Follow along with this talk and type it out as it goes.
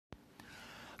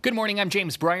Good morning, I'm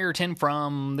James Brierton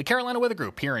from the Carolina Weather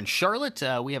Group here in Charlotte.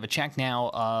 We have a check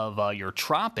now of your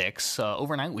tropics.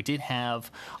 Overnight, we did have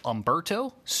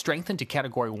Umberto strengthened to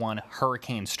Category 1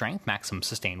 hurricane strength, maximum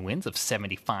sustained winds of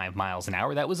 75 miles an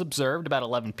hour. That was observed about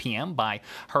 11 p.m. by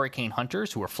hurricane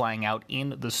hunters who were flying out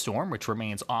in the storm, which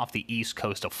remains off the east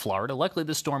coast of Florida. Luckily,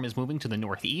 the storm is moving to the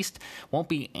northeast. Won't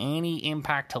be any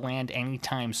impact to land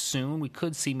anytime soon. We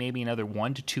could see maybe another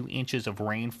 1 to 2 inches of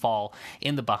rainfall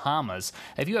in the Bahamas.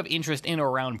 If you have interest in or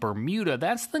around Bermuda,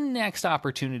 that's the next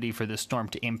opportunity for this storm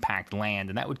to impact land,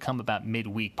 and that would come about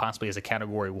midweek, possibly as a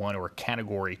Category 1 or a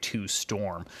Category 2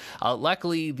 storm.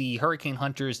 Luckily, the hurricane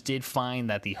hunters did find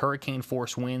that the hurricane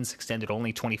force winds extended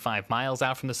only 25 miles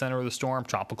out from the center of the storm,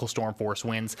 tropical storm force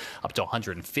winds up to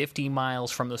 150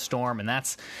 miles from the storm, and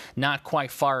that's not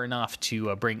quite far enough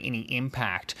to bring any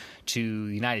impact to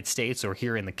the United States or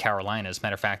here in the Carolinas.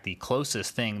 Matter of fact, the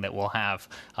closest thing that we'll have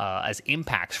as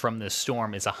impacts from this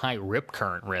storm is a high rip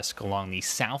current risk along the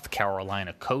South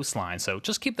Carolina coastline. So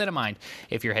just keep that in mind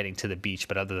if you're heading to the beach.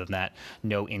 But other than that,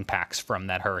 no impacts from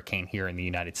that hurricane here in the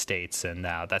United States. And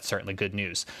that's certainly good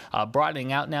news.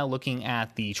 Broadening out now, looking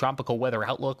at the tropical weather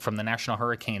outlook from the National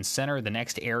Hurricane Center, the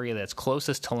next area that's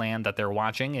closest to land that they're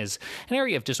watching is an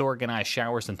area of disorganized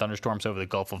showers and thunderstorms over the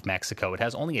Gulf of Mexico. It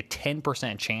has only a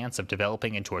 10% chance of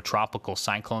developing into a tropical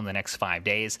cyclone in the next 5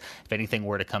 days. If anything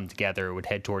were to come together, it would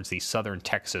head towards the southern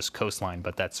Texas coastline,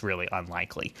 but that's really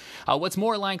unlikely. What's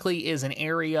more likely is an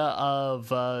area of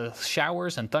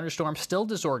showers and thunderstorms, still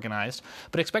disorganized,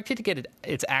 but expected to get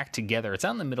its act together. It's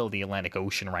out in the middle of the Atlantic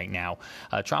Ocean right now.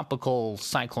 A tropical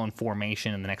cyclone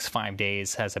formation in the next 5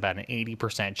 days has about an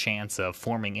 80% chance of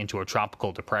forming into a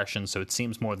tropical depression, so it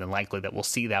seems more than likely that we'll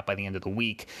see that by the end of the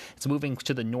week. It's moving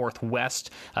to the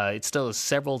northwest. It still is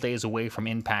several days away from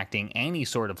impacting any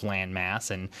sort of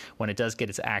landmass, and when it does get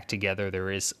its act together,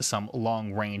 there is some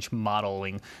long-range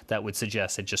modeling that would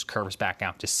suggest it just curves back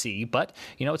out to sea. But,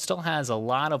 it still has a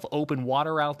lot of open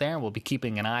water out there, and we'll be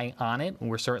keeping an eye on it.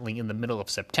 We're certainly in the middle of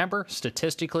September,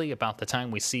 statistically, about the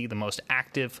time we see the most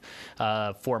active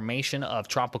formation of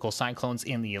tropical cyclones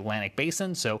in the Atlantic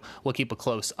Basin, so we'll keep a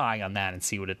close eye on that and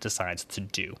see what it decides to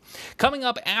do. Coming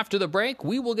up after the break,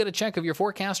 we will get a check of your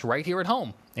forecast right here at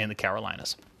home in the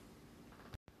Carolinas.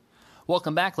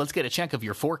 Welcome back. Let's get a check of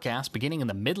your forecast. Beginning in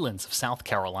the Midlands of South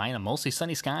Carolina, mostly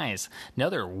sunny skies.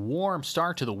 Another warm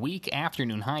start to the week.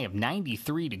 Afternoon high of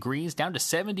 93 degrees, down to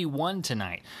 71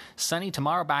 tonight. Sunny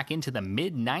tomorrow, back into the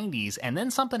mid-90s, and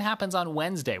then something happens on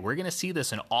Wednesday. We're going to see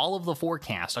this in all of the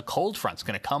forecasts. A cold front's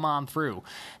going to come on through.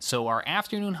 So our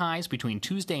afternoon highs between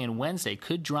Tuesday and Wednesday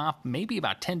could drop maybe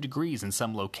about 10 degrees in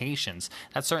some locations.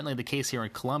 That's certainly the case here in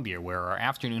Columbia, where our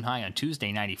afternoon high on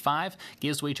Tuesday, 95,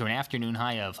 gives way to an afternoon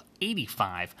high of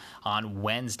 85 on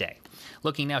Wednesday.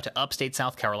 Looking now to upstate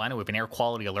South Carolina, we have an air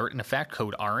quality alert in effect,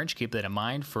 code orange. Keep that in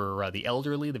mind for the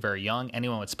elderly, the very young.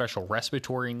 Anyone with special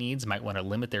respiratory needs might want to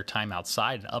limit their time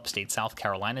outside in upstate South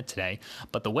Carolina today.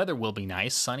 But the weather will be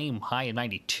nice. Sunny, high of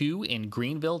 92 in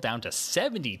Greenville, down to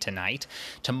 70 tonight.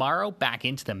 Tomorrow, back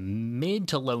into the mid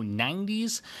to low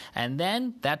 90s. And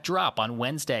then that drop on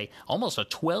Wednesday, almost a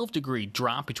 12-degree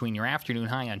drop between your afternoon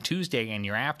high on Tuesday and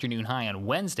your afternoon high on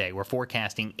Wednesday. We're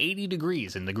forecasting 80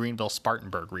 degrees in the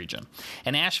Greenville-Spartanburg region.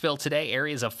 In Asheville today,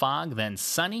 areas of fog, then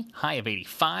sunny, high of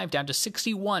 85, down to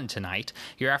 61 tonight.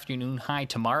 Your afternoon high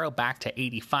tomorrow, back to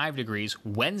 85 degrees.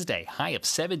 Wednesday, high of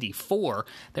 74.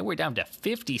 Then we're down to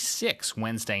 56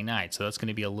 Wednesday night, so that's going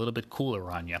to be a little bit cooler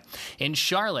on you. In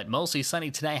Charlotte, mostly sunny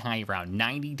today, high around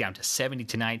 90, down to 70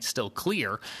 tonight, still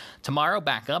clear. Tomorrow,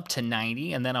 back up to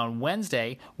 90, and then on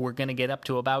Wednesday, we're going to get up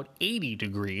to about 80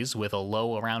 degrees with a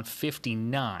low around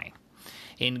 59.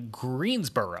 In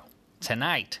Greensboro,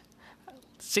 tonight,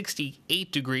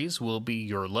 68 degrees will be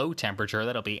your low temperature.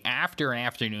 That'll be after an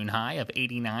afternoon high of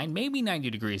 89, maybe 90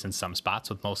 degrees in some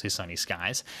spots with mostly sunny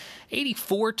skies.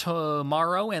 84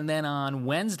 tomorrow, and then on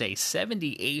Wednesday,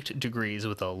 78 degrees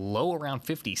with a low around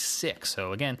 56.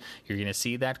 So again, you're going to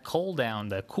see that cool down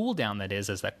that is,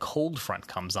 as that cold front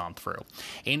comes on through.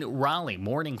 In Raleigh,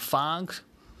 morning fog.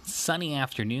 Sunny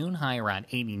afternoon, high around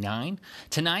 89.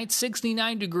 Tonight,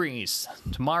 69 degrees.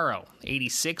 Tomorrow,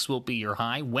 86 will be your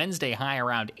high. Wednesday, high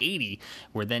around 80.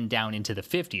 We're then down into the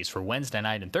 50s for Wednesday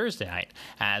night and Thursday night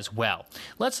as well.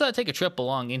 Let's take a trip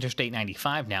along Interstate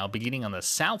 95 now, beginning on the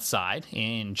south side.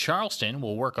 In Charleston,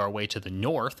 we'll work our way to the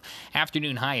north.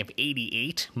 Afternoon high of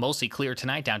 88. Mostly clear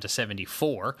tonight, down to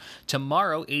 74.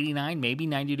 Tomorrow, 89, maybe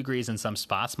 90 degrees in some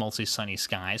spots. Mostly sunny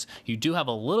skies. You do have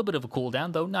a little bit of a cool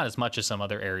down, though not as much as some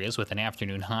other areas areas with an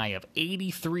afternoon high of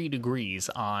 83 degrees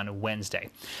on Wednesday.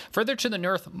 Further to the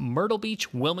north, Myrtle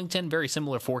Beach, Wilmington, very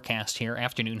similar forecast here.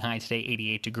 Afternoon high today,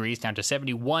 88 degrees, down to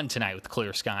 71 tonight with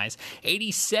clear skies.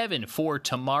 87 for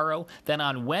tomorrow. Then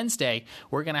on Wednesday,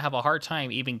 we're going to have a hard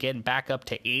time even getting back up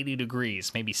to 80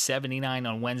 degrees. Maybe 79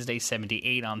 on Wednesday,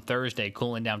 78 on Thursday,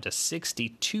 cooling down to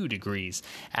 62 degrees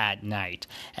at night.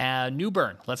 New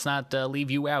Bern, let's not leave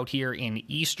you out here in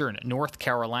eastern North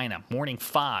Carolina. Morning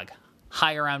fog.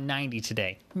 High around 90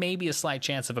 today. Maybe a slight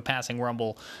chance of a passing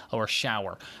rumble or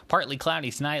shower. Partly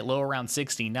cloudy tonight, low around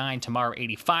 69. Tomorrow,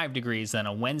 85 degrees. Then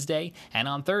on Wednesday and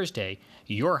on Thursday,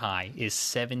 your high is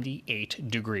 78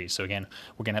 degrees. So again,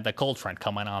 we're going to have that cold front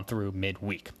coming on through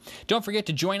midweek. Don't forget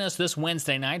to join us this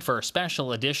Wednesday night for a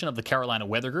special edition of the Carolina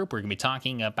Weather Group. We're going to be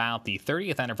talking about the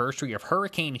 30th anniversary of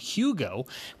Hurricane Hugo.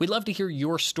 We'd love to hear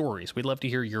your stories. We'd love to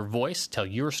hear your voice. Tell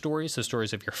your stories, the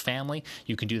stories of your family.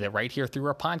 You can do that right here through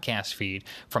our podcast feed.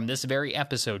 From this very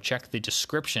episode, check the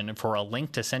description for a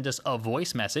link to send us a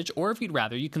voice message, or if you'd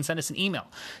rather, you can send us an email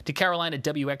to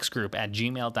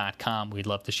carolinawxgroup@gmail.com. We'd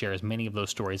love to share as many of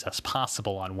those stories as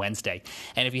possible on Wednesday.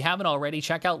 And if you haven't already,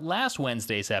 check out last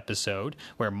Wednesday's episode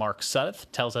where Mark Sudduth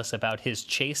tells us about his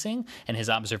chasing and his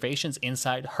observations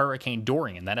inside Hurricane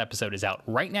Dorian. That episode is out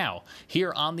right now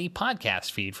here on the podcast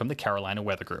feed from the Carolina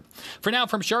Weather Group. For now,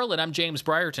 from Charlotte, I'm James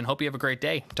Brierton. Hope you have a great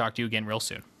day. Talk to you again real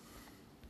soon.